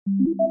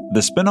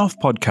The Spin-off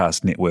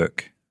Podcast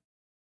Network.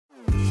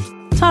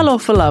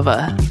 Talofa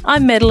Lover.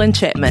 I'm Madeline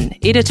Chapman,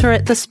 editor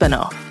at The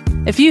Spin-off.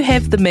 If you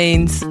have the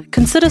means,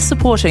 consider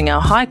supporting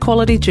our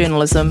high-quality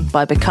journalism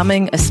by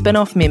becoming a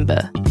Spin-off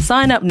member.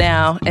 Sign up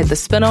now at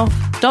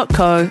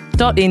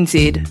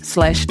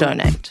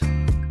thespinoff.co.nz/donate.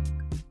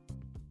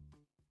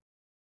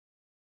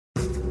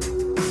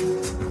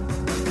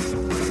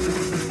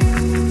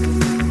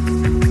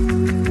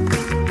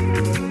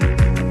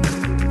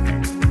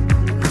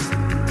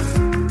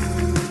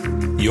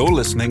 You're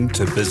listening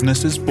to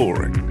Business is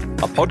Boring,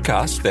 a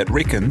podcast that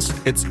reckons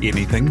it's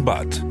anything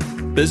but.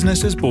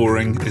 Business is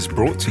Boring is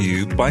brought to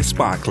you by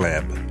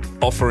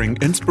SparkLab, offering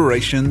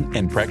inspiration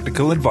and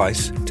practical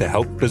advice to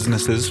help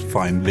businesses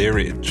find their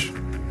edge.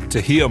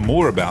 To hear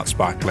more about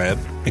SparkLab,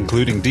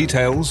 including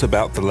details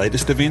about the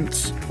latest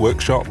events,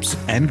 workshops,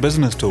 and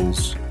business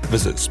tools,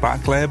 visit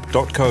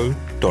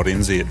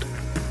sparklab.co.nz.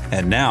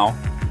 And now,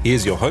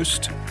 here's your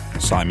host,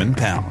 Simon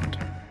Pound.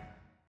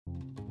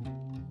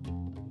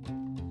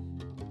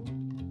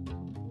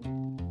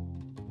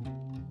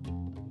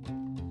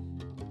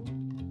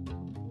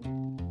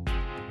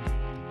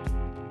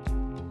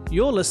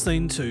 You're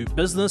listening to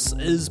Business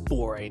is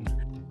Boring,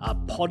 a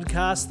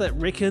podcast that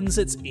reckons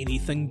it's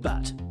anything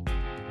but.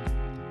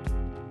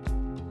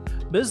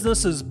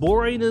 Business is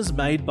Boring is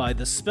made by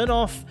The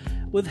Spin-off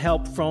with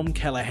help from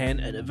Callaghan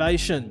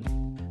Innovation,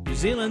 New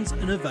Zealand's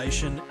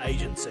innovation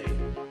agency.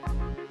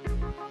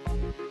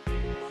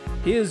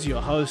 Here's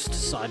your host,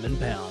 Simon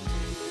Pound.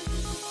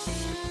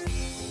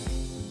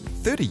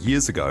 30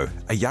 years ago,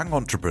 a young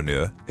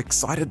entrepreneur,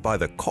 excited by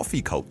the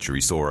coffee culture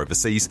he saw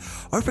overseas,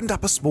 opened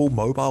up a small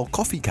mobile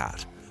coffee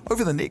cart.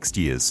 Over the next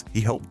years, he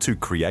helped to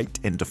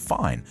create and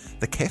define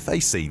the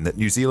cafe scene that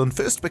New Zealand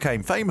first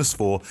became famous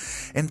for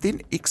and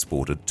then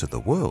exported to the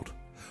world.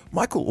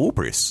 Michael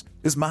Allpress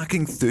is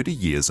marking 30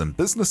 years in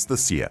business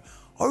this year,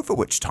 over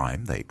which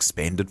time they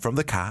expanded from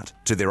the cart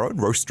to their own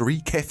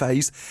roastery,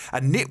 cafes,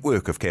 a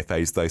network of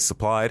cafes they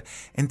supplied,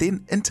 and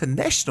then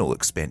international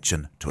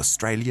expansion to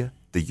Australia,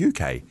 the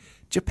UK,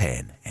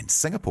 Japan and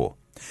Singapore.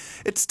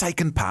 It's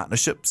taken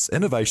partnerships,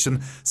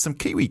 innovation, some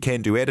Kiwi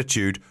can-do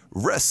attitude,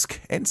 risk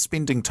and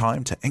spending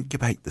time to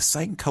incubate the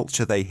same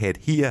culture they had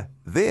here,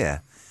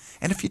 there.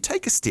 And if you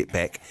take a step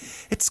back,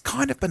 it's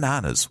kind of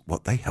bananas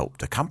what they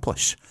helped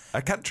accomplish.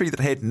 A country that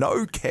had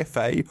no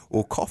cafe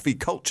or coffee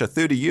culture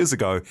 30 years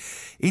ago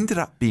ended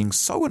up being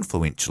so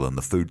influential in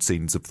the food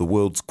scenes of the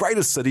world's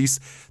greatest cities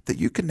that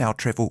you can now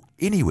travel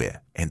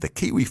anywhere, and the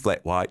Kiwi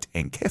flat white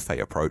and cafe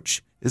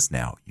approach is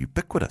now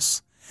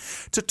ubiquitous.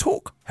 To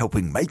talk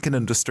helping make an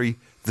industry,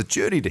 the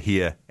journey to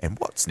here, and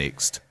what's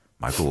next,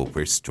 Michael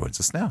Allpress joins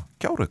us now.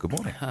 Kia ora, good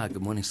morning.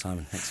 Good morning,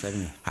 Simon. Thanks for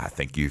having me.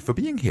 Thank you for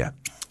being here.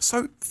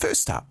 So,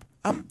 first up,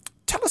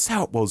 tell us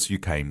how it was you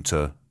came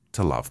to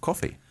love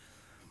coffee.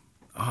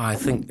 I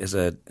think as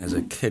a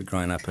kid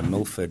growing up in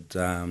Milford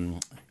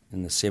in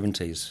the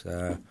 70s,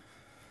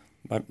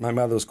 my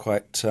mother was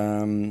quite.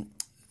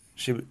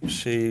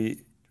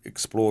 She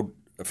explored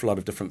a lot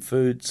of different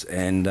foods,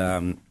 and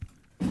I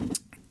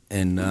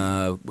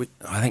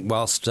think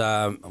whilst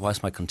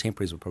my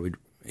contemporaries were probably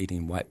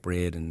eating white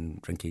bread and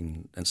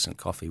drinking instant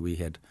coffee, we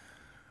had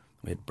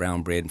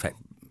brown bread. In fact,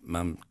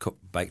 Mum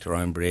baked her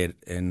own bread,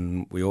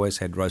 and we always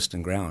had roast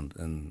and ground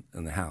in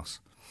the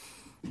house.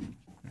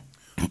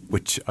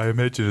 Which I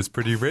imagine is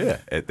pretty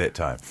rare at that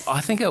time.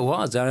 I think it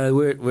was.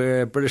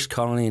 We're a British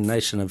colony, a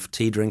nation of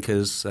tea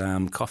drinkers.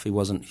 Coffee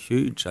wasn't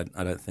huge, I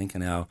don't think,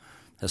 in our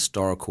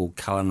historical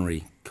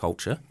culinary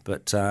culture,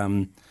 but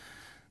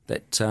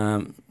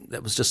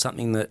that was just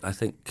something that I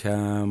think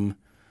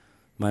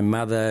my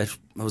mother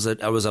it was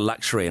a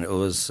luxury, and it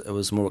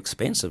was more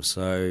expensive.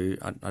 So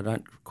I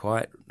don't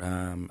quite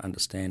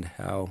understand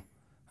how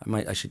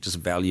I should just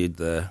valued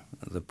the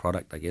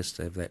product, I guess,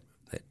 to have that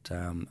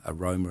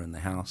aroma in the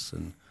house,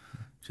 and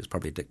she was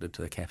probably addicted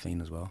to the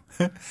caffeine as well.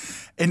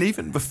 And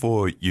even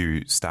before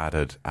you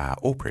started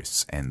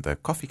Allpress and the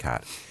coffee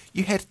cart,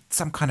 you had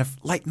some kind of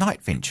late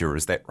night venture,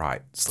 is that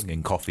right?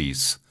 Slinging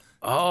coffees.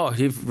 Oh,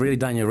 you've really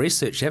done your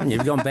research, haven't you?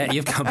 You've gone back.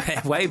 You've come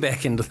back way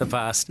back into the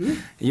past.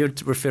 You're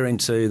referring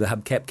to the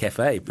Hubcap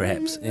Cafe,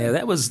 perhaps. Yeah,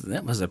 that was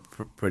a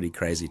pretty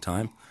crazy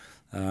time.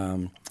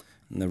 In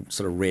the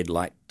sort of red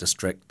light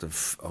district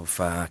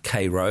of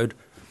K Road.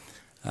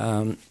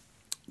 We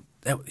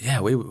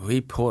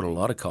poured a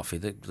lot of coffee.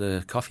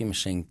 The coffee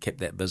machine kept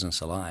that business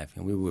alive,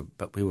 and we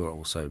were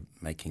also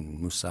making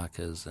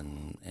moussakas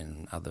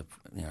and other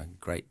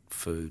great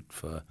food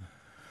for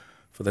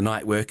the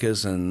night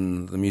workers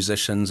and the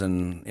musicians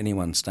and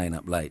anyone staying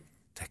up late,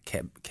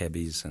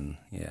 cabbies, and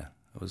it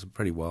was a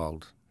pretty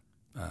wild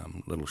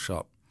little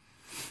shop.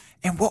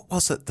 And what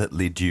was it that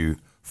led you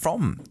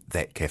from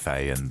that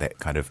cafe and that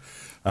kind of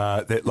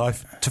that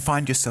life to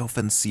find yourself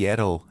in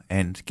Seattle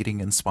and getting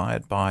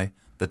inspired by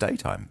the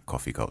daytime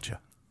coffee culture?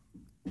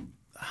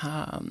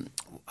 I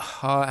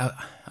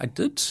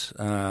did.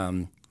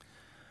 I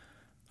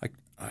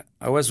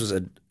always was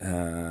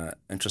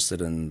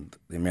interested in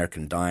the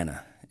American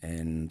diner,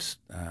 and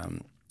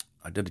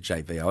I did a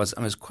JV. I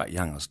was quite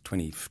young. I was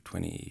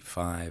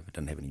 25. I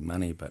didn't have any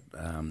money, but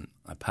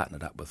I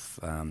partnered up with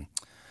a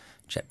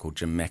chap called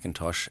Jim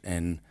McIntosh,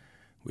 and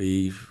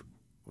we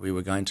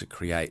were going to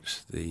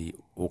create the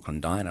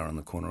Auckland Diner on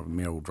the corner of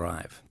Merrill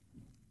Drive.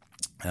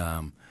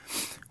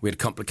 We had a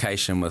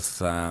complication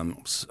with,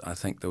 I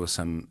think there was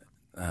some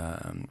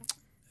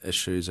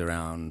issues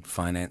around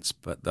finance,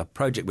 but the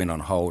project went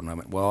on hold, and I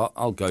went, well,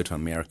 I'll go to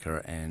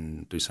America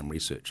and do some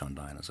research on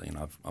diners. You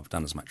know, I've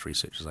done as much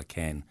research as I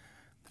can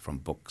from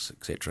books,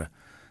 etc.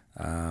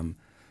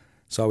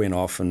 So I went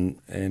off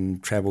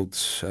and travelled,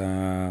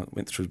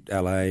 went through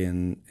LA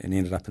and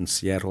ended up in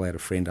Seattle. I had a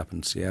friend up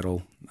in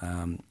Seattle,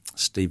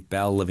 Steve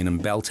Bell, living in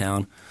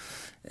Belltown,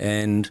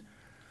 and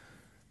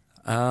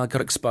got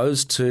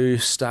exposed to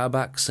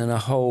Starbucks and a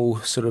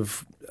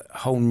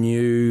whole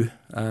new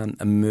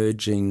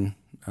emerging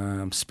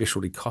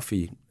specialty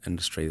coffee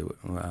industry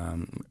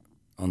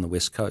on the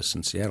West Coast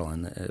in Seattle,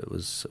 and it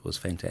was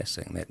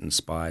fantastic. And that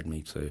inspired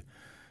me to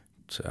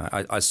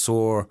I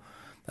saw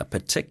a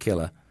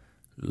particular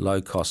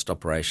low-cost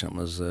operation. It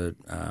was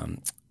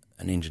an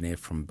engineer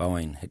from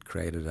Boeing had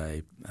created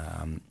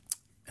an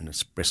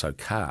espresso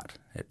cart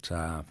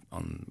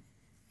on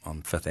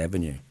Fifth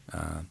Avenue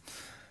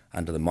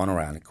under the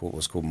monorail. It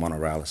was called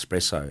Monorail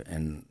Espresso,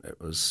 and it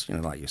was, you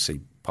know, like you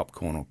see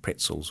popcorn or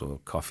pretzels or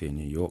coffee in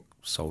New York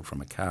sold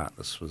from a cart.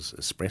 This was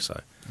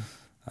espresso.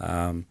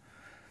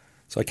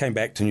 So I came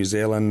back to New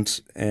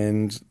Zealand,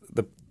 and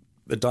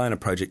the diner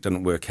project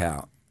didn't work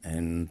out,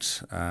 and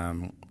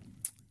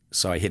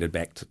so I headed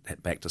back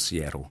to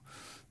Seattle,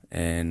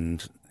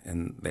 and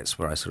that's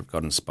where I sort of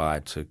got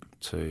inspired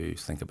to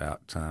think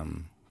about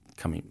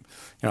coming.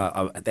 You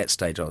know, at that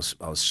stage I was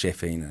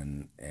chefing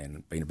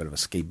and being a bit of a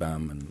ski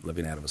bum and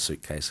living out of a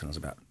suitcase, and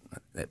at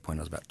that point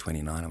I was about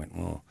 29. I went,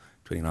 well,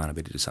 29, I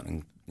better do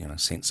something, you know,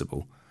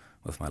 sensible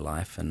with my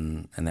life,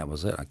 and that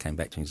was it. I came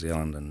back to New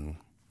Zealand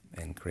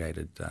and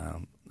created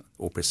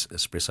Allpress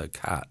Espresso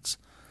carts.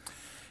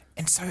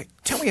 And so,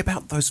 tell me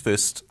about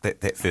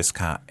that first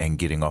cart and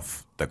getting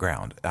off the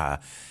ground.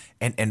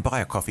 And by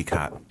a coffee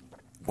cart,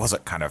 was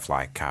it kind of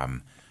like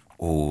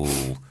all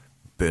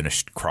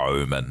burnished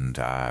chrome and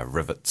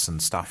rivets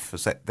and stuff?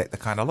 Is that the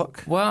kind of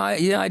look? Well,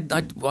 I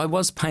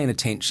was paying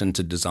attention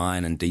to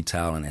design and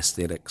detail and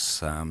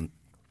aesthetics.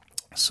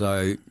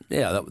 So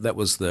yeah, that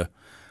was the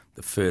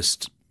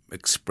first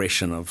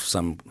expression of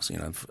some, you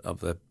know,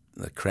 of the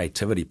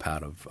creativity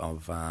part of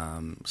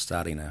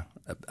starting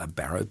a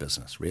barrow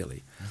business,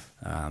 really.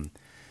 And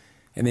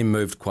then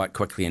moved quite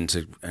quickly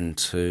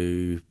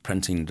into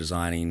printing and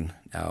designing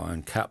our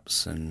own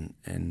cups, and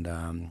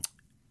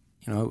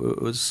you know,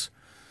 it was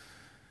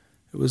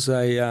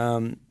a.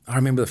 I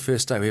remember the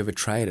first day we ever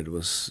traded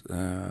was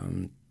there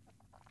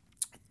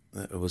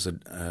was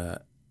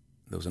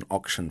an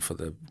auction for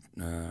the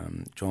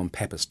John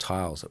Pappas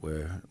tiles that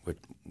were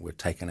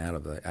taken out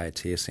of the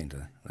Aotea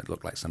Centre. It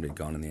looked like somebody had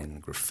gone in there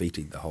and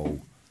graffitied the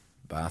whole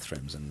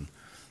bathrooms, and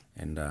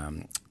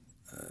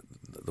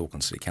the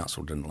Auckland City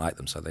Council didn't like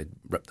them, so they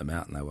ripped them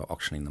out and they were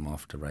auctioning them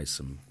off to raise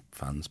some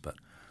funds. But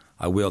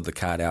I wheeled the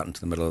cart out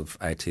into the middle of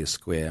Aotea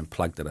Square and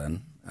plugged it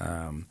in.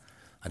 I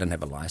didn't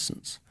have a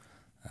licence.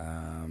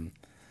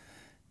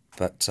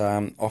 But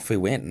off we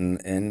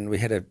went, and we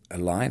had a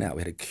line out.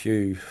 We had a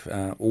queue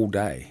all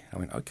day. I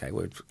went, okay,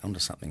 we're onto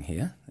something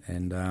here.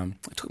 And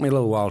it took me a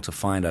little while to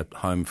find a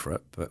home for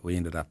it, but we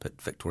ended up at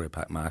Victoria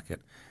Park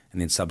Market, and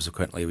then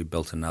subsequently we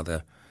built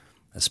another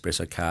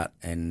espresso cart,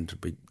 and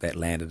that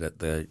landed at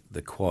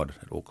the Quad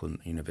at Auckland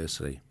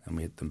University, and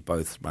we had them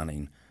both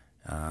running,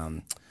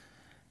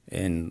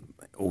 and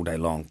all day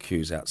long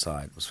queues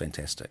outside. It was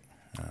fantastic.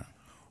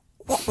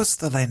 What was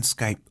the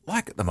landscape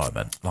like at the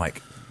moment?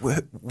 Like,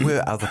 were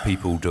other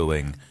people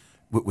doing?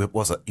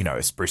 Was it, you know,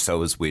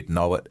 espresso as we'd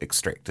know it,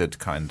 extracted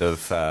kind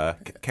of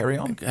carry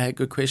on?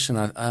 Good question.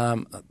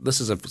 This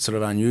is a sort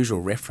of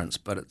unusual reference,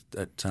 but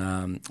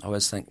I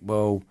always think,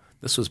 well,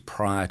 this was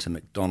prior to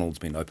McDonald's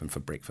being open for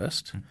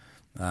breakfast,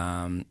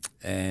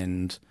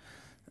 and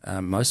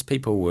most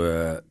people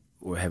were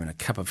having a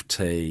cup of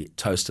tea,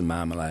 toast and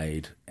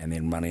marmalade, and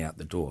then running out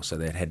the door. So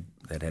they'd had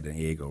an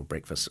egg or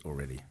breakfast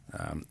already.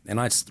 And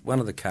one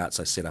of the carts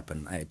I set up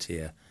in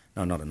Aotea,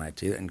 no, not in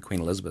Aotea, in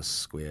Queen Elizabeth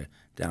Square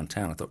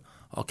downtown. I thought,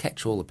 I'll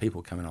catch all the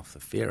people coming off the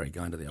ferry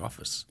going to their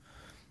office.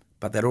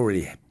 But they'd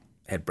already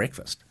had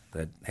breakfast.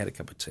 They'd had a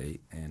cup of tea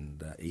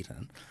and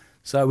eaten.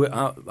 So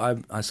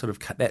I sort of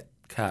that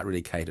cart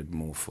really catered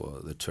more for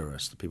the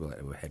tourists, the people that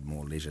had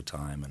more leisure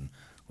time and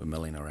were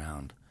milling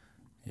around.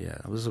 Yeah,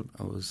 it was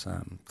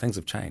things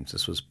have changed.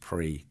 This was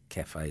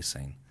pre-cafe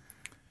scene.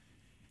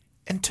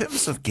 In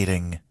terms of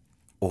getting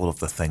all of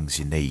the things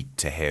you need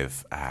to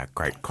have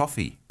great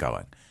coffee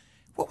going,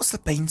 what was the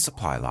bean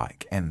supply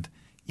like? And,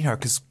 you know,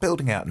 because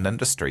building out an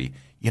industry,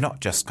 you're not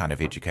just kind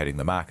of educating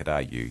the market,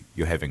 are you?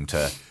 You're having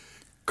to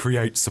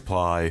create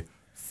supply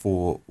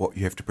for what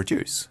you have to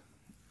produce.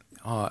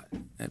 Oh,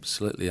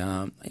 absolutely.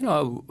 You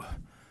know,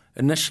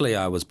 initially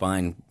I was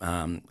buying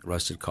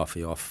roasted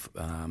coffee off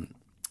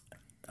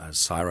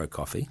Syro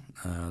Coffee.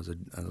 It was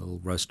a little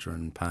roaster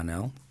in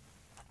Parnell.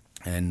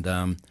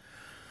 But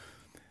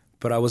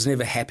I was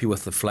never happy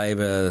with the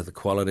flavour, the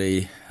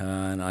quality,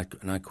 and I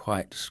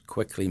quite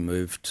quickly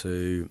moved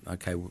to,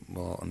 okay,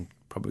 well, I'm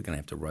probably going to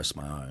have to roast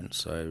my own.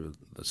 So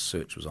the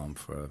search was on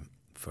for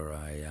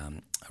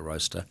a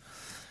roaster.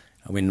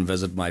 I went and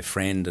visited my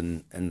friend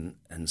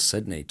in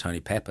Sydney, Tony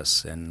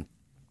Pappas, and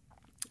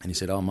he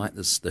said, "Oh, mate,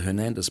 the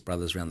Hernandez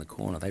brothers around the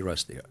corner. They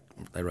roast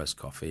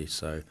coffee."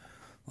 So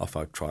off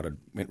I trotted,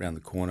 went round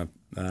the corner,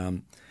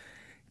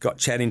 got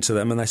chatting to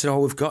them, and they said, "Oh,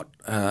 we've got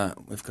a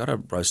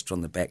roaster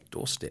on the back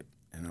doorstep."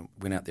 And I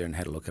went out there and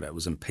had a look at it. It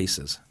was in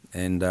pieces,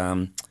 and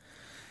I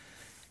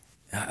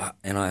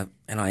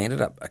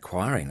ended up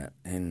acquiring it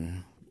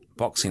and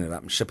boxing it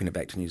up and shipping it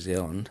back to New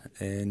Zealand,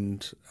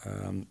 and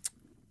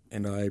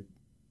I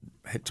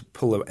had to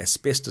pull the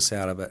asbestos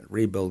out of it,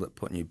 rebuild it,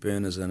 put new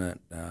burners in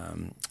it. I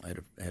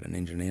had an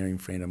engineering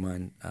friend of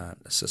mine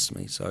assist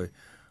me, so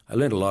I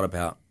learned a lot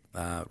about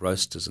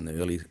roasters in the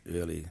early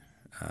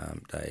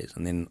days,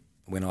 and then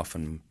went off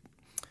and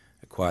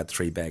acquired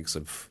 3 bags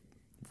of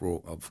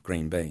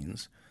green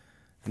beans,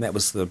 and that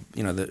was the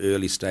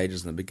early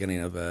stages in the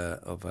beginning of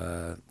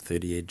a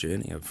 30-year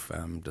journey of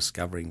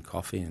discovering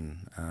coffee,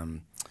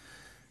 and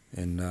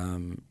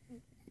it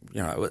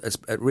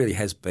really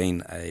has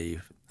been a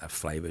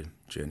flavour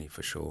journey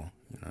for sure.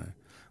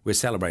 We're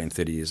celebrating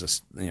 30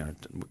 years.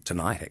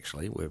 Tonight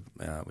actually we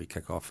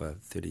kick off a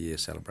 30-year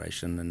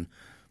celebration,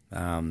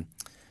 and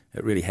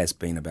it really has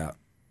been about.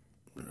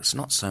 It's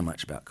not so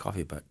much about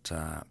coffee, but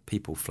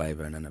people,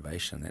 flavour, and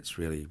innovation. That's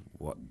really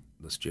what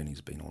this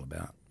journey's been all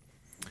about.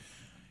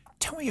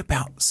 Tell me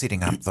about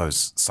setting up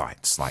those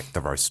sites like the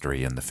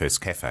roastery and the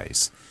first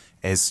cafes,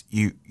 as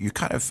you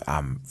kind of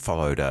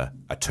followed a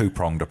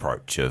two-pronged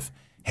approach of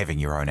having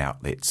your own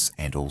outlets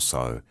and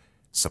also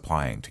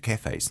supplying to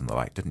cafes and the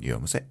like, didn't you?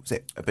 And was that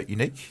a bit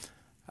unique?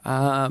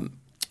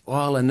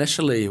 Well,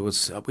 initially it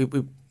was we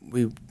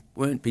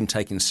weren't being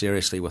taken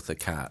seriously with the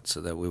carts.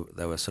 So they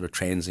were sort of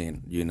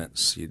transient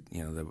units. It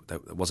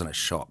wasn't a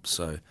shop.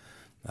 So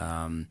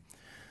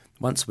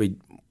once we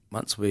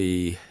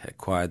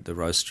acquired the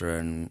roaster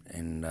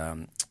and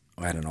I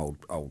had an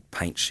old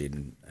paint shed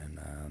in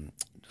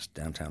just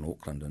downtown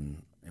Auckland,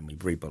 and we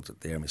rebuilt it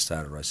there, and we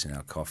started roasting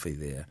our coffee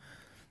there.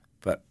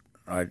 But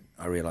I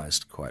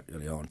realised quite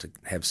early on to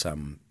have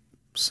some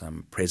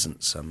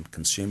presence, some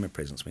consumer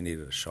presence, we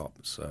needed a shop.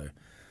 So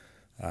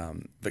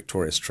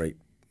Victoria Street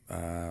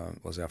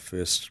was our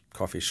first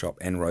coffee shop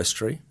and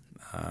roastery.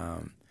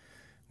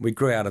 We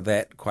grew out of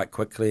that quite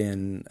quickly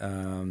and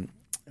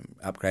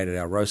upgraded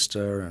our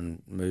roaster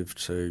and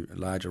moved to a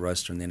larger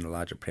roaster and then a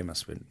larger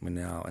premise. We're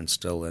now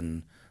still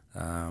in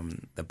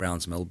the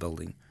Browns Mill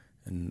building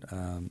in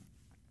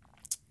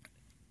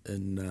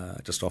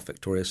just off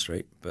Victoria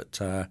Street. But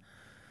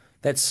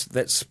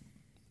that's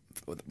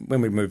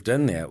when we moved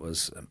in there, it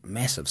was a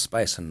massive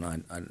space, and I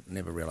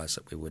never realised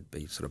that we would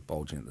be sort of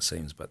bulging at the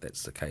seams, but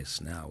that's the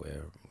case now.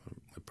 We're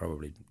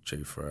probably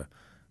due for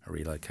a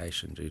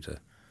relocation due to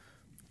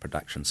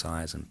production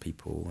size and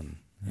people, and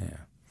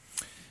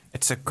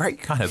It's a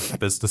great kind of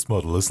business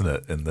model, isn't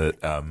it, in that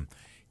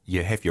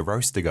you have your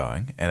roaster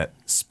going and it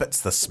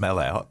spits the smell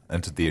out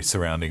into the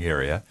surrounding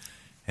area,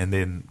 and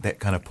then that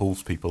kind of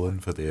pulls people in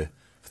for their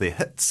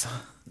hits.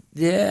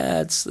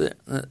 Yeah, it's the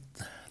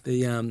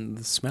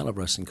smell of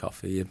roasting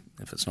coffee,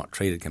 if it's not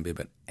treated, can be a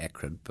bit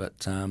acrid,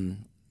 but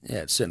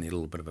it's certainly a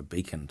little bit of a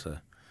beacon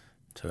to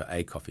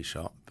a coffee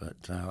shop.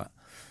 But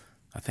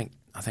I think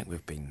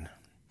we've been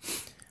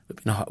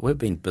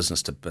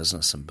business to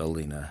business and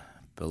building a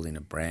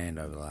brand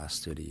over the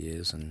last 30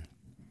 years, and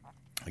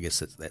I guess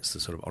that's the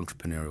sort of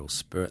entrepreneurial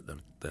spirit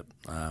that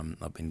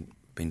I've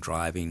been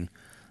driving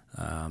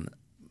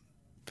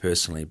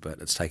personally. But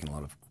it's taken a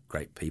lot of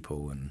great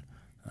people and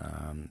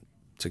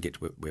to get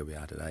to where we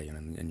are today.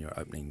 And in your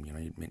opening, you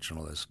mentioned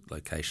all those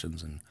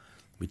locations, and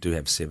we do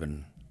have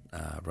 7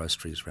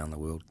 roasteries around the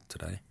world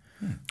today.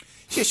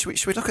 Yeah,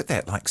 should we look at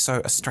that? Like,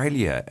 so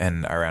Australia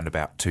in around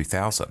about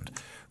 2000,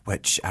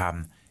 which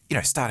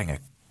starting a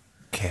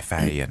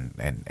cafe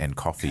and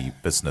coffee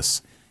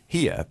business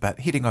here, but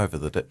heading over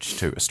the ditch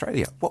to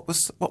Australia. What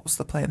was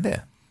the plan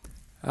there?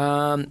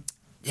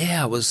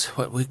 It was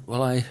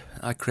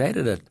I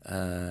created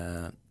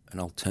an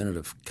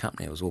alternative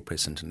company. It was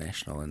Allpress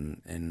International,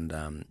 and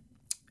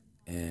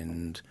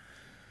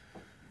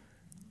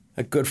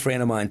a good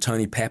friend of mine,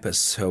 Tony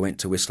Pappas, who I went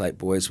to Westlake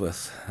Boys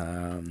with.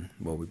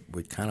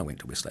 We kind of went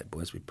to Westlake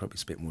Boys. We probably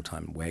spent more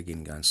time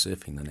wagging, going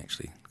surfing than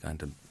actually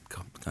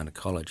going to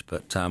college.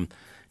 But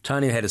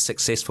Tony had a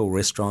successful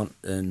restaurant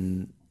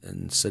in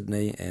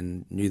Sydney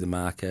and knew the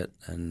market,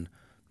 and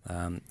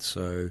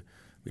so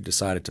we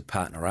decided to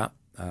partner up.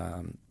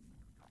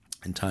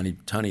 And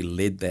Tony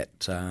led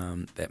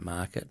that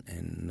market,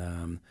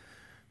 and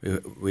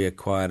we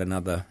acquired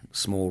another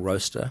small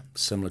roaster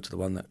similar to the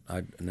one that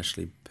I'd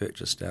initially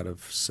purchased out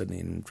of Sydney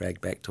and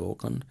dragged back to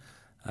Auckland,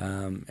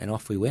 and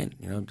off we went.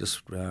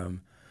 Just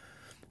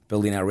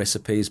building our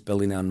recipes,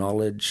 building our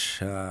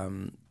knowledge.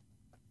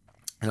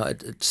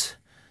 It's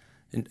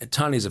And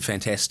Tony's a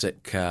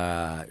fantastic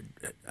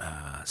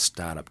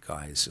startup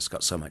guy. He's just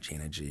got so much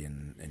energy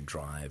and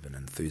drive and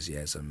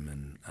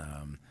enthusiasm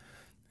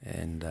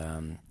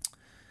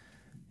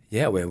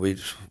where we,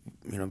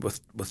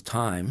 with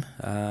time,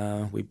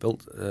 we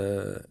built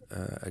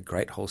a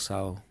great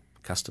wholesale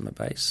customer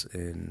base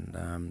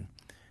and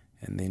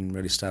then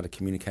really started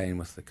communicating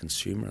with the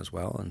consumer as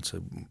well, and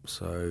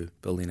so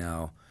building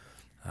our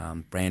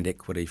brand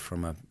equity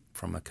from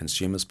a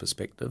consumer's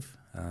perspective.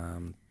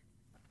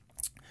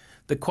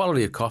 The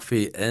quality of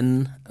coffee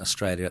in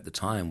Australia at the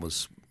time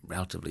was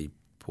relatively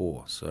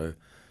poor,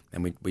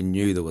 and we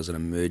knew there was an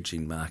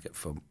emerging market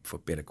for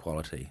better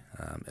quality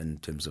in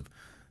terms of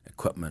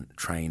equipment,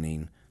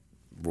 training,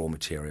 raw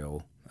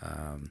material.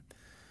 And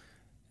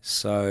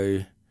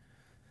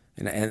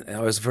it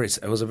was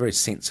a very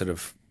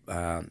sensitive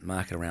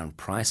market around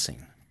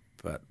pricing,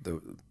 but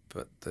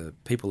the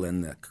people in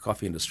the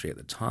coffee industry at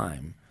the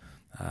time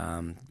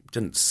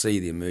didn't see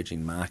the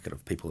emerging market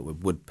of people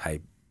that would pay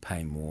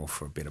more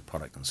for a better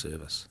product and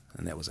service,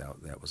 and that was our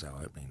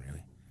opening,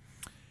 really.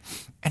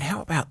 And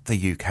how about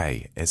the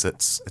UK? As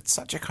it's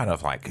such a kind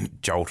of like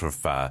jolt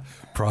of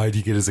pride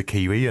you get as a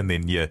Kiwi, and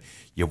then you're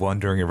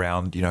wandering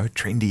around,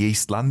 trendy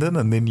East London,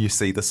 and then you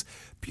see this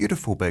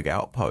beautiful big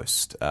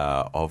outpost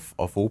of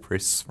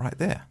Allpress right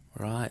there.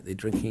 Right, they're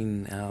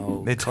drinking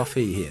our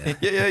coffee here.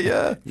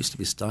 Yeah. Used to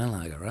be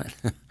Steinlager, right?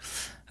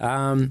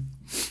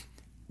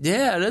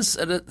 Yeah, it is.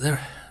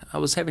 I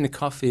was having a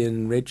coffee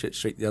in Redchurch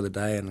Street the other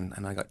day,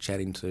 and I got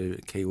chatting to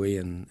a Kiwi,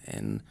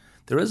 and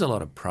there is a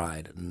lot of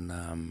pride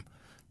in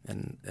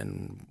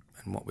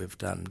what we've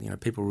done.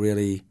 People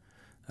really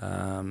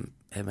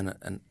having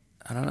an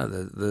I don't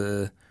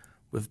know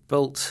we've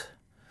built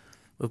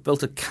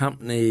a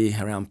company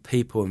around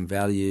people and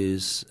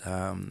values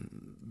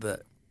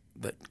that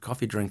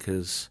coffee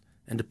drinkers,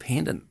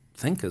 independent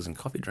thinkers, and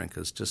coffee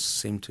drinkers just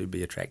seem to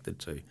be attracted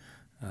to.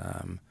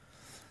 I'm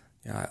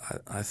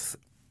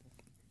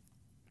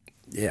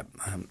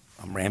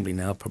rambling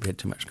now. Probably had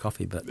too much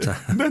coffee, but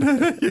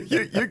no,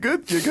 you're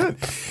good. You're good.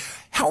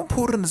 How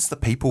important is the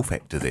people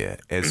factor there?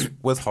 As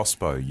with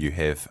Hospo, you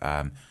have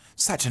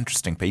such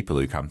interesting people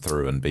who come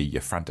through and be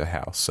your front of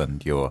house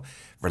and your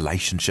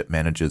relationship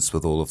managers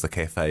with all of the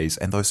cafes,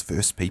 and those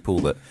first people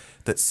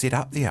that set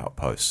up the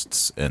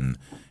outposts in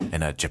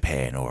a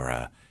Japan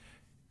or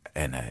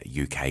in a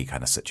UK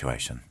kind of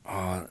situation.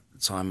 Oh,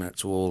 Simon,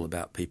 it's all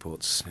about people.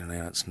 It's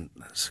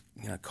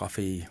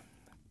coffee.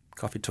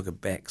 Coffee took a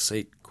back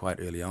seat quite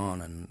early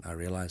on, and I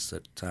realised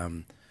that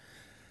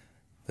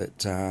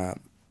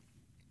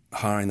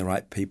hiring the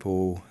right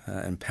people,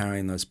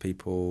 empowering those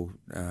people,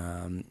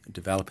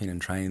 developing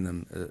and training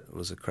them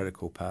was a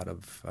critical part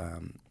of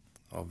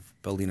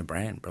building a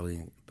brand,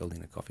 building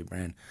a coffee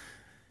brand.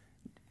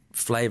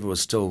 Flavour was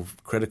still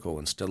critical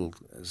and still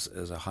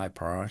is a high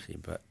priority,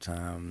 but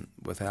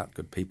without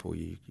good people,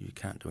 you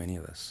can't do any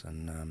of this.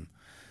 And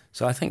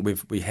so I think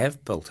we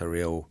have built a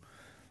real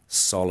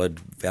solid,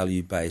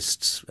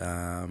 value-based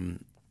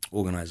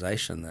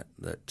organisation that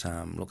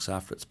looks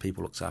after its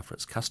people, looks after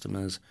its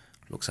customers,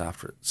 looks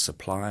after its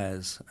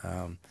suppliers.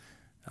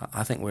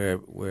 I think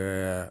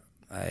we're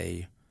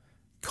a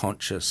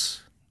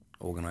conscious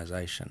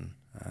organisation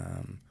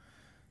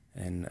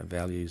and a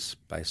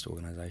values-based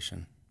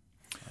organisation.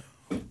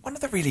 One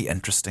of the really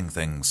interesting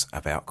things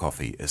about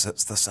coffee is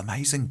it's this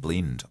amazing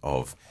blend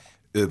of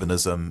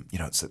urbanism,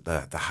 it's at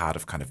the heart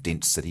of kind of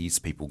dense cities,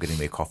 people getting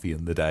their coffee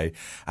in the day,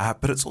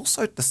 but it's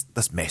also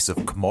this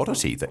massive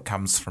commodity that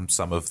comes from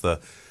some of the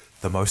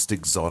most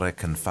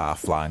exotic and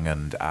far-flung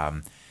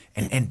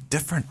and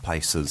different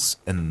places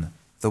in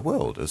the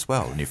world as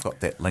well. And you've got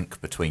that link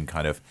between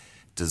kind of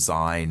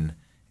design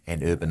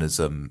and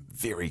urbanism,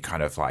 very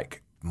kind of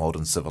like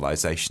modern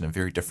civilization and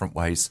very different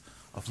ways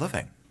of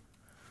living.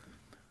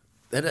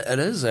 It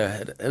is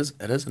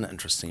an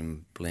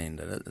interesting blend.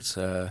 It's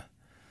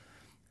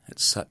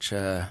such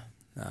a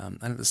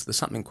and there's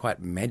something quite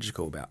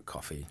magical about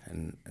coffee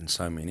in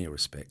so many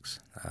respects.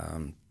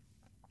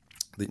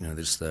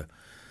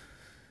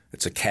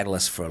 It's a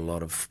catalyst for a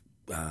lot of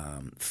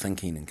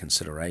thinking and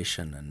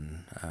consideration,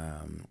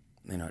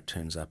 and it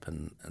turns up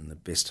in the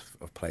best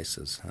of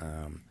places.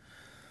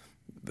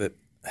 But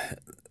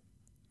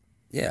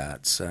yeah,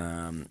 it's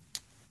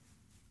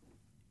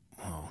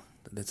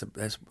that's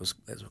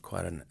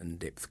quite an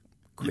in-depth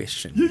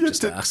question you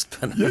just asked.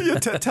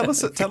 Tell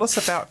us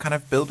about kind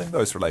of building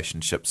those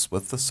relationships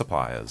with the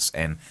suppliers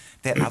and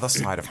that other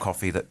side of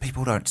coffee that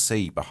people don't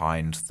see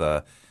behind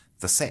the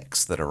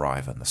sacks that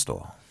arrive in the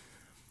store.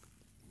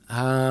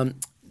 The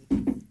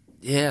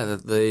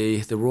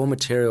raw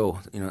material,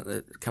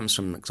 it comes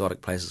from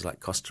exotic places like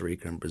Costa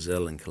Rica and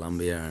Brazil and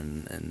Colombia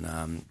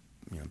and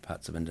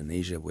parts of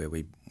Indonesia where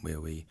we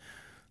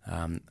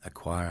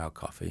acquire our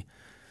coffee.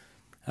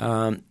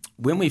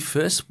 When we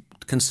first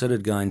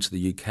considered going to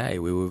the UK,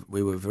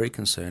 we were very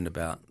concerned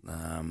about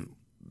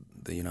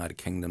the United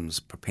Kingdom's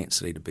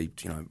propensity to be,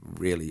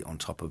 really on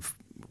top of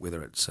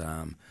whether it's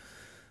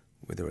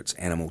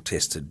animal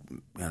tested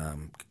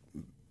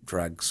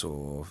drugs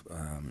or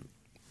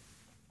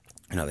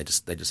they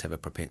just have a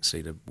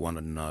propensity to want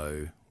to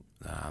know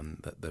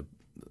that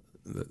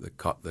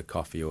the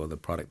coffee or the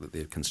product that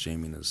they're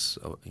consuming is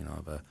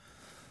of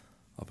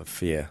a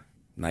fair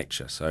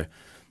nature. So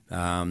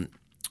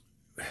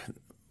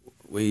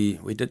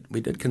we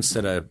did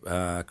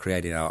consider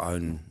creating our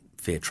own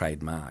fair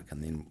trade mark,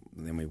 and then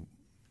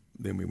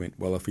we went,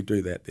 well, if we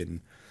do that,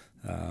 then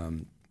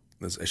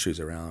there's issues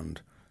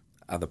around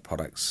other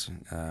products.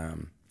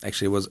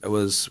 Actually, it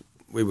was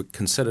we were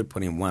considered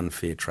putting one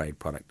fair trade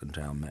product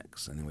into our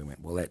mix, and then we went,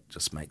 well, that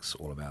just makes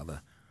all of our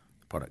other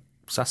product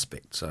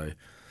suspect. So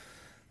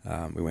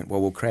we went,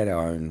 well, we'll create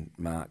our own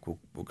mark,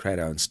 we'll create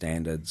our own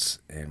standards,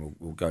 and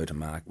we'll go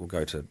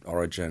to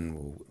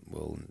origin,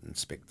 we'll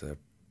inspect the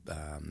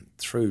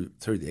through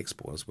the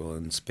exporters, we'll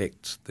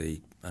inspect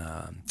the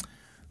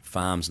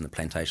farms and the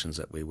plantations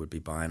that we would be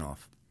buying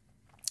off,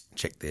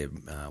 check their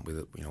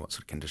whether what sort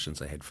of conditions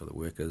they had for the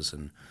workers,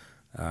 and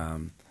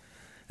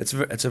it's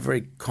a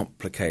very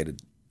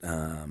complicated,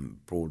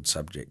 broad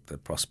subject, the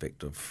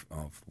prospect of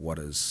what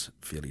is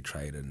fairly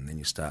traded, and then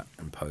you start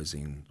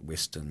imposing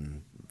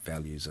Western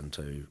values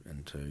into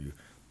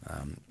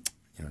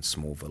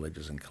small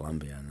villages in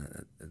Colombia,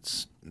 and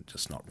it's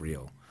just not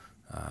real.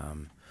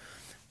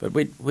 But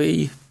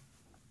we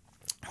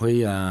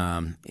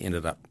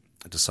ended up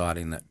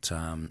deciding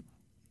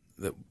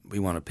that we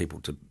wanted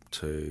people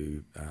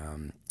to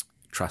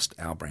trust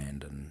our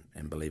brand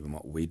and believe in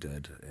what we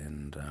did,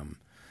 and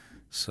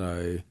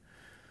so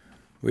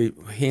we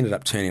ended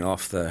up turning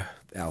off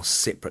our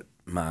separate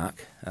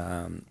mark,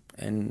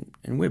 and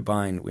we're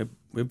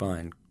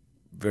buying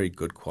very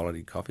good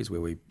quality coffees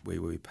where we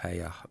pay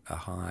a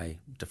high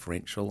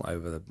differential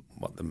over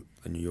what the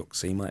New York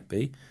C might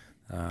be.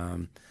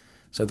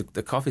 So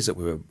the coffees that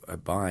we were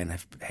buying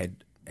have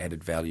had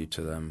added value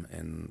to them,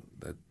 and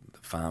the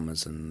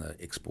farmers and the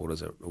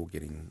exporters are all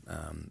getting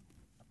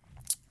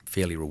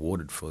fairly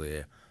rewarded for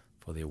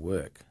their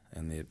work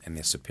and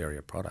their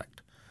superior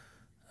product.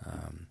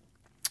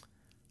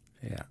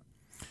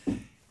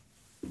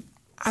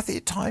 Are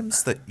there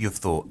times that you've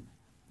thought,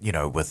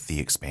 with the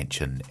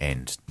expansion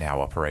and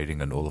now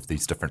operating in all of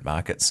these different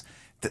markets,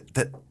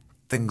 that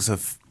things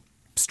have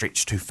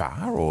stretched too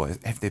far, or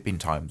have there been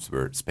times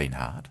where it's been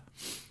hard?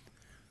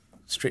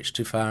 Stretched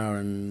too far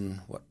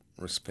in what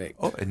respect?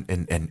 Oh,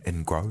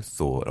 in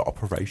growth or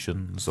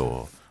operations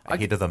or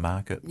ahead of the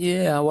market?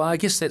 Yeah, well, I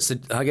guess that's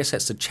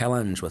the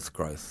challenge with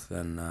growth,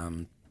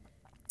 and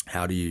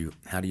how do you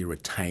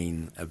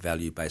retain a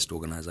value-based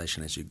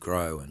organisation as you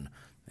grow and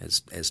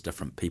as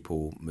different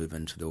people move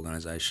into the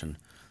organisation.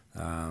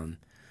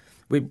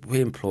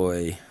 We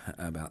employ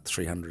about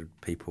 300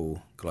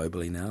 people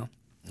globally now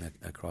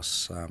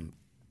across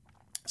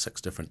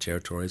 6 different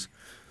territories.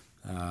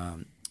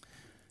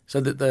 So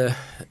that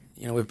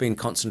we've been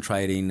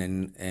concentrating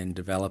and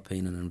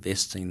developing and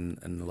investing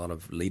in a lot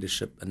of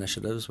leadership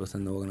initiatives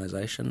within the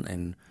organisation,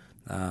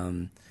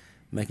 and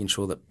making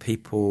sure that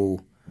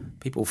people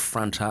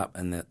front up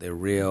and that they're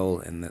real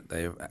and that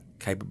they're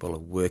capable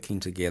of working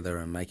together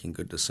and making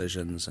good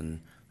decisions,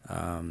 and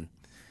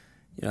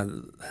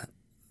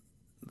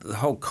the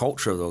whole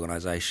culture of the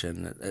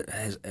organisation,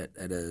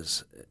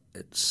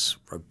 it's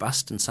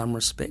robust in some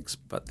respects,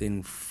 but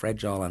then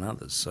fragile in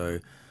others. So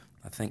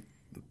I think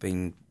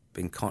being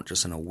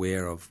conscious and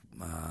aware of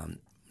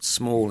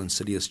small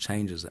insidious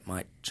changes that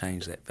might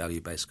change that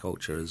value-based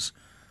culture is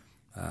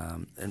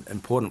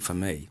important for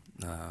me.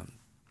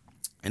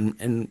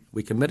 And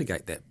we can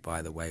mitigate that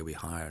by the way we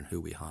hire and who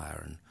we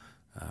hire and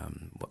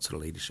what sort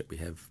of leadership we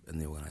have in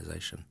the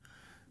organisation.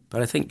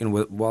 But I think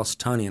whilst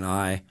Tony and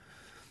I,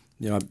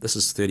 this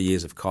is 30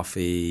 years of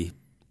coffee,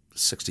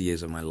 60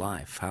 years of my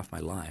life, half my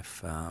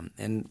life,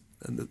 and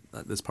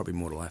there's probably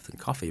more to life than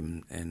coffee,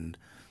 and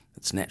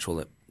it's natural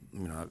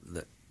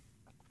that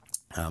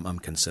I'm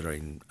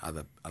considering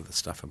other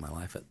stuff in my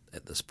life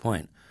at this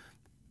point.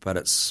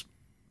 But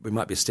we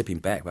might be stepping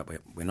back, but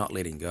we're not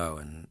letting go,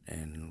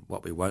 and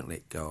what we won't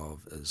let go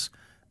of is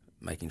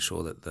making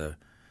sure that the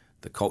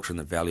culture and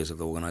the values of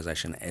the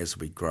organisation as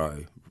we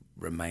grow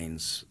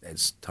remains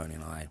as Tony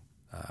and I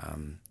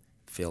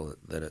feel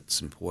that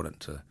it's important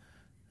to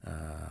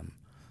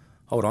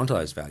hold on to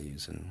those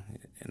values, and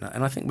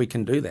I think we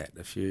can do that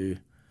if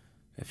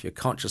you're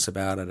conscious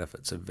about it. If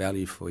it's a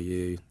value for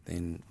you,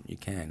 then you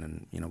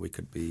can, and we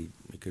could be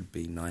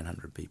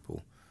 900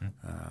 people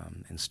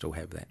and still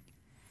have that.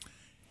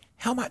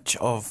 How much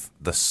of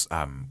this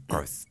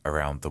growth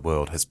around the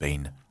world has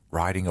been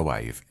riding a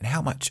wave, and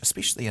how much,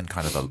 especially in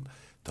kind of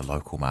the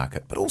local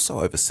market, but also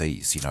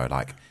overseas,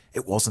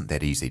 it wasn't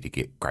that easy to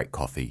get great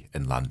coffee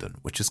in London,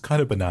 which is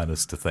kind of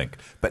bananas to think.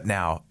 But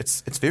now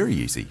it's very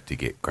easy to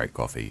get great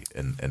coffee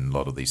in a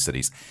lot of these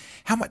cities.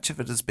 How much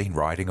of it has been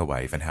riding a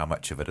wave, and how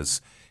much of it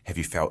have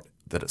you felt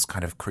that it's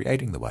kind of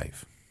creating the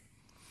wave?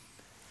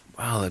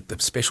 Well,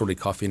 the specialty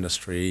coffee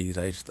industry,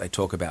 they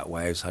talk about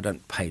waves. I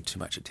don't pay too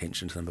much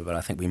attention to them, but I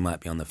think we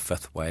might be on the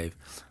 5th wave.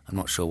 I'm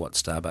not sure what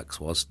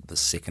Starbucks was, the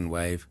 2nd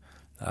wave.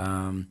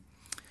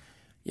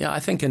 I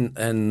think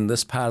in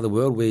this part of the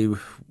world we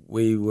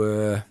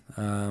were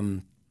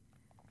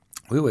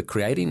we were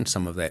creating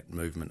some of that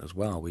movement as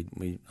well.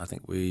 I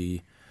think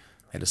we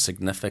had a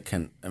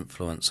significant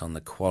influence on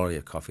the quality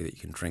of coffee that you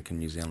can drink in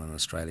New Zealand and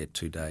Australia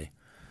today.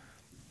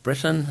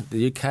 Britain,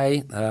 the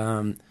UK,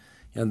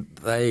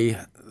 they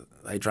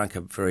drank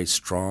a very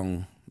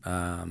strong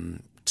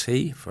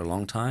tea for a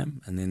long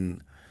time, and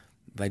then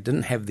they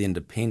didn't have the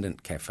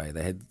independent cafe.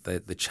 They had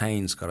the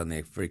chains got in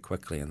there very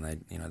quickly, and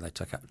they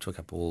took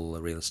up all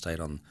the real estate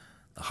on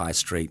the high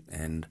street,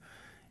 and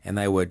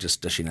they were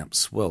just dishing up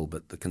swill,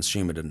 but the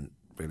consumer didn't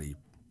really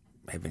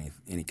have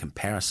any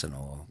comparison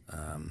or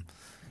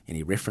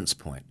any reference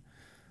point.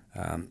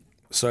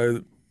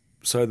 So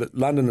the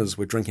Londoners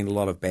were drinking a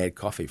lot of bad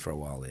coffee for a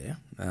while there,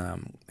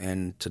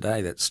 and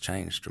today that's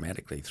changed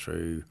dramatically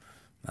through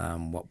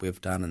what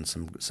we've done and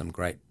some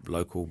great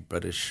local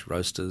British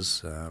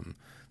roasters.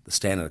 The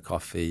standard of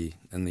coffee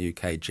in the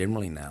UK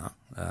generally now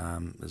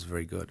is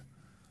very good.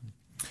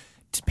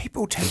 Did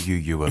people tell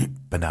you were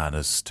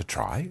bananas to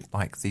try,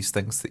 like these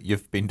things that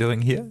you've been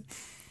doing here?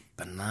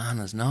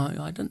 Bananas? No,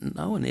 I didn't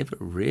know, and never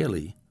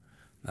really.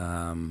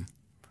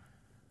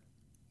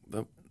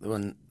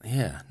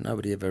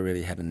 Nobody ever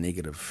really had a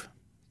negative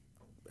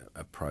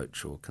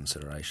approach or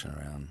consideration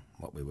around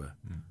what we were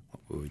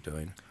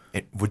doing.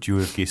 And would you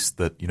have guessed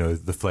that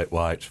the flat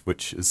white,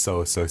 which is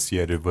so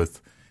associated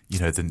with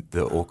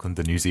the Auckland,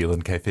 the New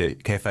Zealand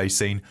cafe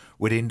scene,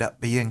 would end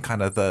up being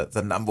kind of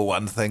the number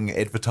one thing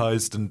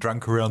advertised and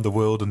drunk around the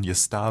world in your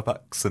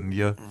Starbucks and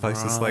your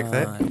places like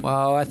that?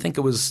 Well, I think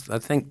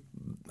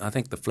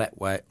the flat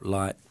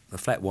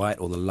white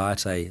or the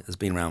latte has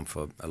been around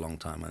for a long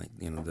time. I think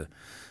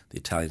the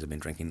Italians have been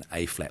drinking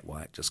a flat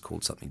white, just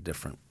called something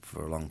different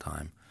for a long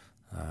time.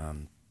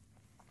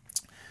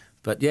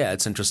 But yeah,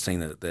 it's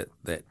interesting that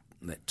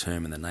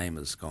term and the name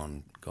has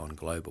gone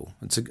global.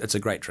 It's a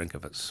great drink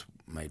if it's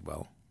made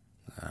well.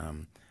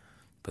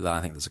 But I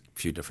think there's a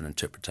few different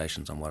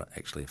interpretations on what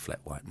actually a flat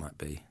white might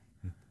be.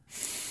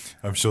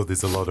 I'm sure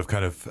there's a lot of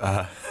kind of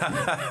a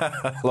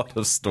lot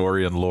of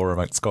story and lore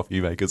amongst coffee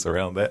makers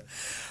around that.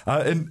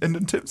 And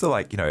in terms of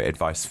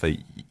advice for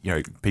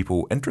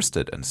people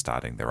interested in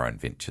starting their own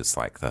ventures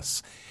like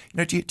this,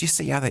 do you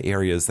see other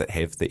areas that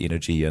have the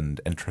energy and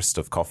interest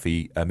of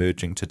coffee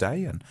emerging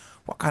today? And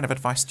what kind of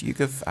advice do you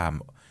give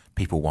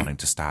people wanting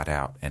to start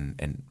out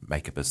and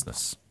make a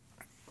business?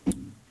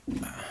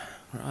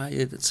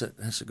 Right,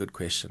 that's a good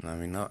question. I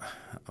mean, I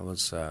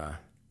was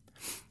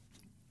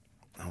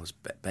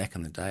back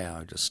in the day.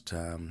 I just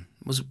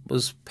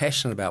was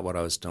passionate about what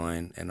I was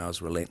doing, and I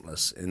was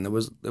relentless. And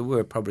there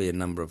were probably a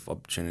number of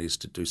opportunities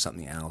to do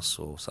something else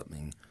or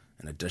something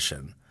in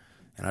addition.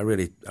 And I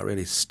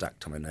really stuck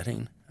to my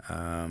knitting.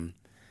 And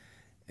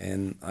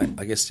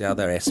I guess the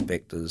other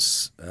aspect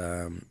is,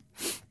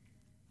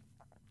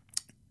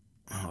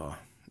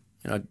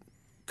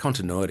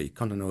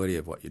 continuity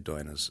of what you're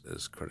doing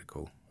is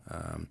critical.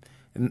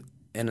 And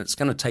it's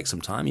going to take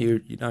some time. You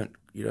don't.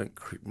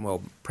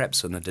 Well,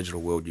 perhaps in the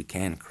digital world you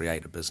can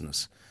create a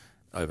business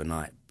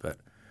overnight, but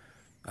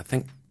I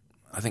think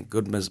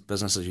good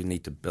businesses you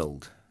need to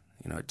build.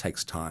 It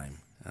takes time,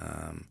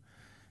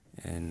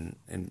 and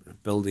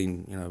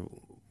building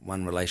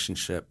one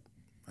relationship,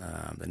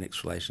 the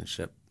next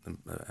relationship,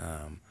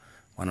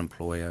 one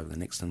employee over the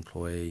next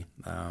employee.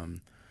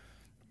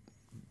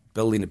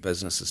 Building a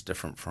business is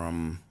different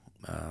from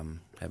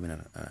having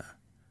a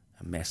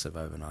massive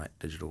overnight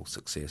digital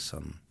success.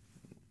 And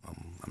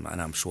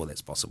I'm sure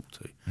that's possible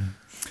too.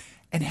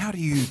 And how do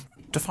you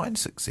define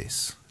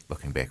success,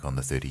 looking back on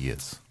the 30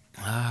 years?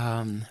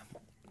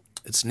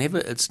 It's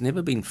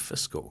never been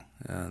fiscal.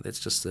 That's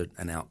just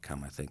an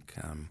outcome, I think.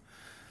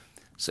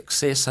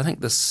 Success, I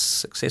think the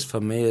success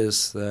for me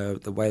is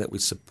the way that we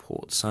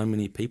support so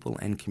many people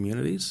and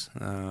communities.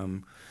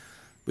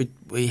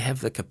 We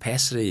have the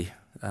capacity,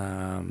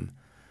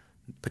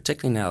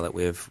 particularly now that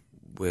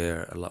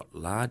we're a lot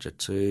larger,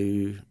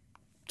 to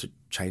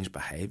change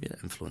behaviour,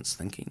 influence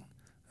thinking,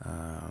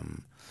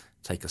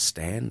 take a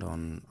stand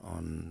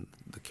on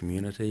the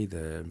community,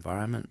 the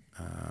environment.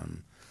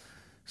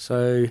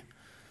 So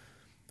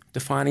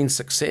defining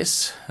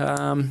success,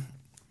 I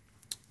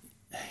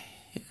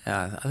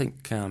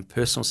think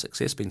personal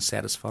success, being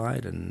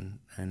satisfied and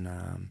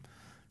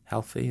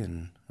healthy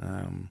and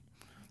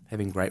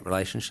having great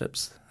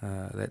relationships,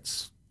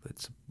 that's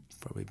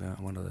probably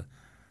one of the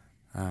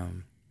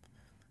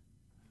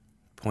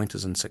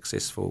pointers in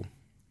success,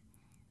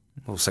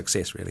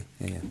 really.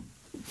 Yeah.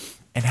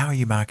 And how are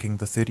you marking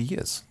the 30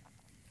 years?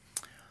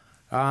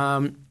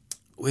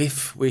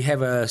 We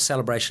have a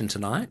celebration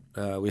tonight.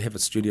 We have a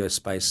studio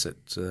space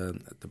at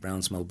the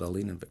Browns Mill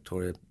building in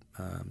Victoria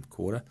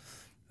Quarter.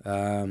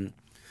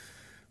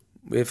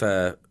 We have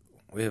a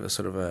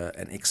sort of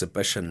an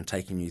exhibition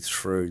taking you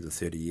through the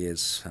 30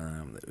 years,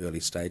 the early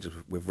stages.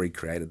 We've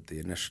recreated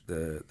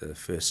the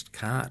first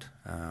cart.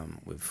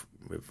 We've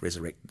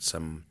resurrected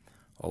some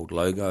old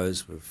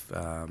logos.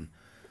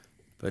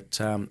 It's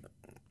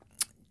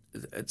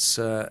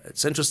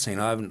interesting.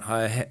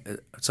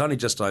 It's only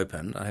just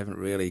opened. I haven't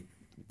really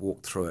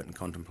walked through it and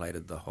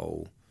contemplated the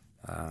whole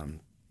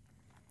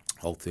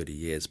 30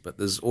 years. But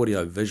there's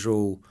audio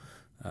visual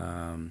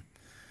I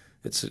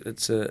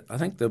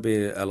think there'll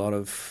be a lot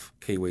of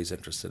Kiwis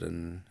interested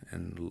in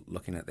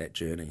looking at that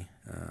journey.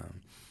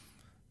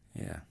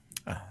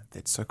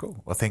 That's so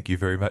cool. Well, thank you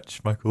very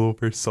much, Michael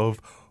Allpress of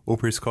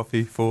Allpress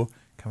Coffee, for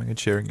coming and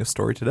sharing your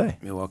story today.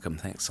 You're welcome.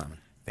 Thanks, Simon.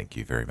 Thank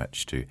you very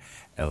much to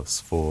Alice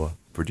for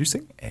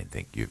producing, and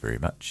thank you very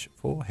much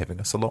for having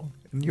us along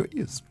in your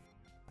ears.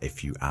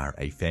 If you are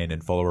a fan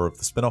and follower of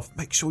The Spinoff,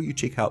 make sure you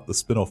check out The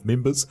Spinoff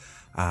Members,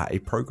 a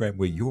program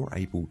where you're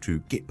able to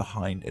get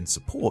behind and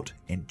support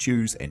and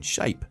choose and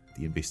shape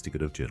the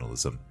investigative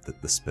journalism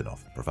that The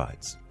Spinoff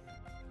provides.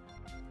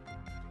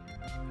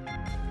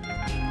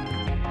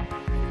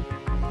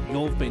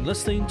 You've been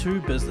listening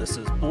to Business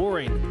is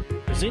Boring,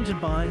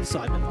 presented by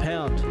Simon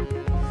Pound,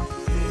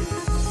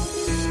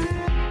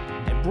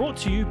 and brought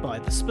to you by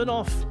The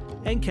Spinoff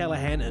and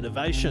Callahan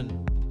Innovation.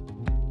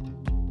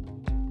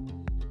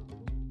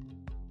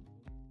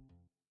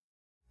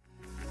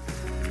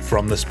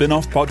 From the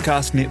Spinoff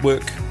Podcast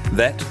Network,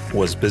 that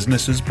was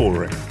Business is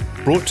Boring,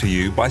 brought to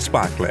you by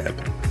SparkLab.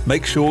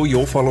 Make sure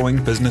you're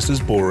following Business is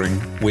Boring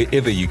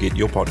wherever you get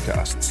your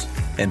podcasts.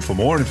 And for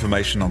more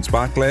information on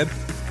SparkLab,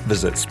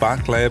 visit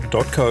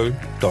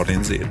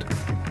sparklab.co.nz.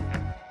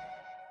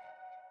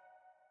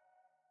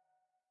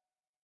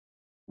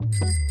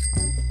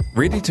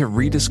 Ready to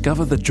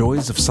rediscover the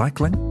joys of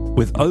cycling?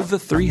 With over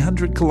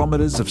 300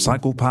 kilometres of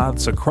cycle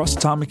paths across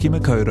Tāmaki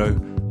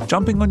Makaurau,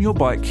 jumping on your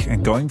bike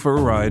and going for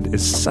a ride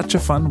is such a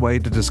fun way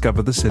to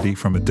discover the city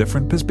from a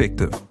different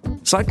perspective.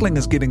 Cycling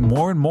is getting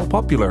more and more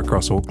popular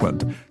across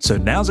Auckland, so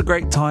now's a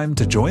great time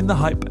to join the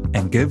hype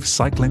and give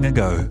cycling a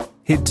go.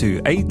 Head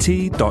to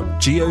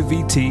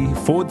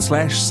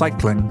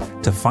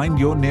at.govt/cycling to find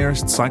your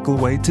nearest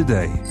cycleway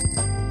today.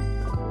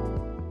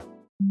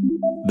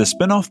 The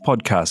Spinoff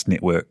Podcast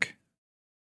Network.